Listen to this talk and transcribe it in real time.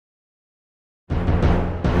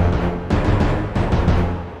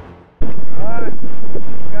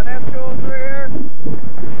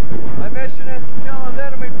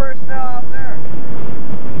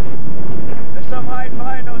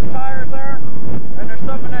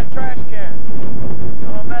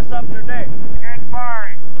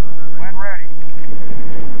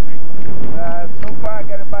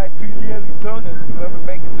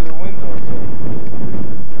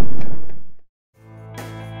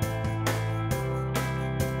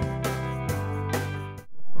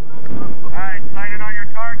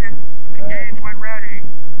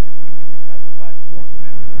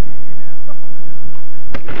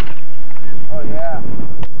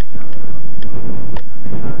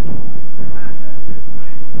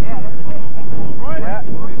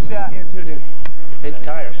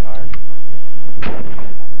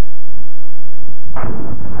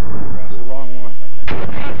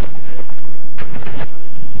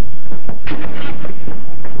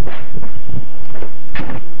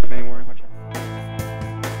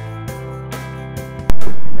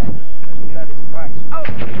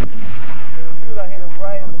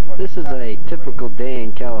typical day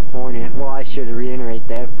in California. Well, I should reiterate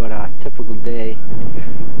that, but typical day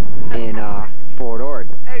in Fort Ord.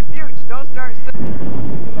 Hey, Fuchs, don't start.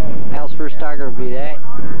 Al's first target will be that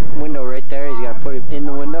window right there. He's got to put it in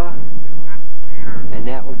the window, and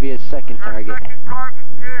that will be his second target.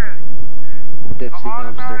 Dipsy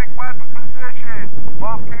dumpster.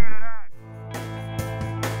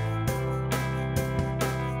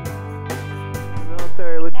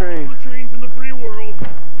 Military latrine. Latrine from the free world.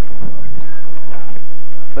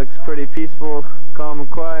 Looks pretty peaceful, calm and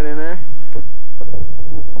quiet in there.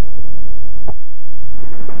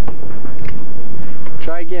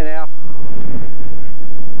 Try again, Al.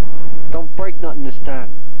 Don't break nothing this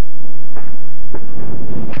time.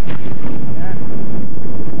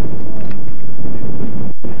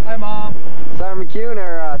 Hi, Mom. Simon McCune,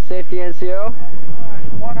 our safety NCO.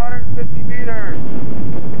 150 meters.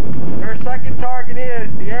 Your second target is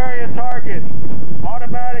the area target.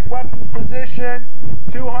 Automatic weapons position,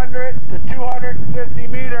 200 to 250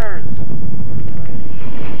 meters.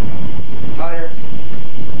 Fire.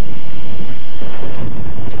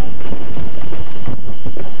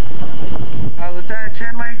 Lieutenant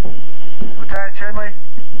Chinley,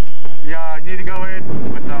 you need to go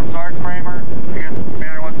in with Sergeant Kramer. I guess the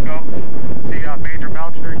commander wants to go. See Major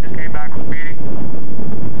Melcher just came back from the meeting.